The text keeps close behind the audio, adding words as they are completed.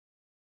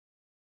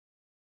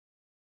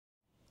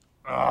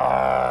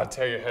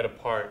Tear your head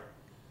apart.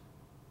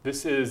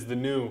 This is the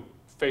new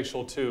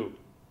Facial 2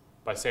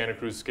 by Santa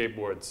Cruz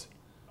Skateboards.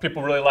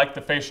 People really like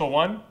the Facial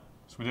 1,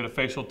 so we did a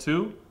Facial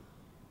 2.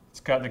 It's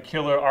got the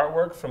killer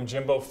artwork from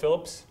Jimbo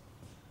Phillips,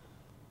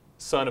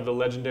 son of the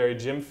legendary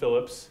Jim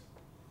Phillips.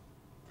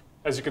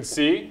 As you can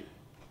see,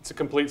 it's a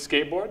complete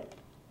skateboard,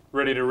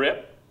 ready to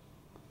rip.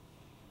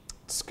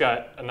 It's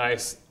got a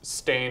nice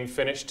stain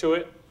finish to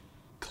it,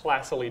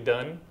 classily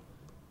done.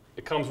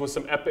 It comes with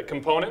some epic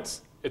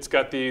components. It's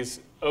got these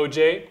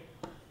OJ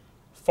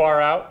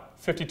far out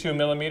 52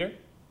 millimeter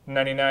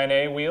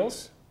 99A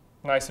wheels,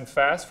 nice and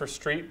fast for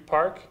street,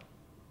 park,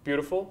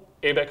 beautiful.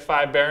 ABEC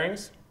 5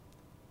 bearings,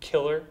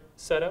 killer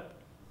setup.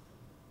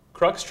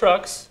 Crux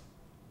trucks,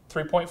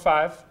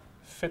 3.5,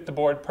 fit the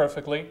board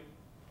perfectly.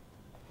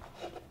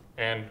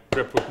 And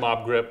grip with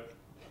mob grip,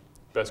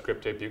 best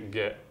grip tape you can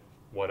get.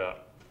 What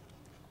up?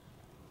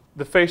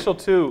 The Facial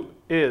 2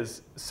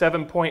 is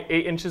 7.8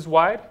 inches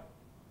wide,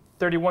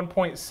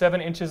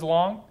 31.7 inches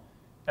long,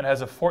 and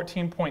has a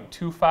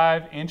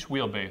 14.25 inch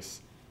wheelbase.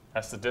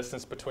 That's the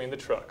distance between the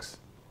trucks.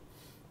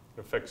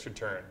 It affects your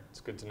turn.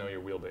 It's good to know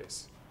your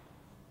wheelbase.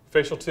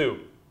 Facial 2,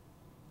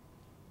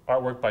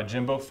 artwork by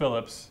Jimbo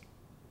Phillips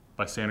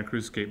by Santa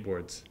Cruz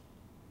Skateboards.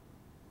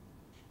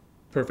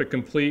 Perfect,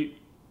 complete,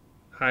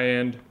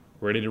 high-end,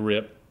 ready to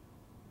rip,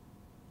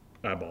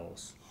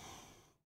 eyeballs.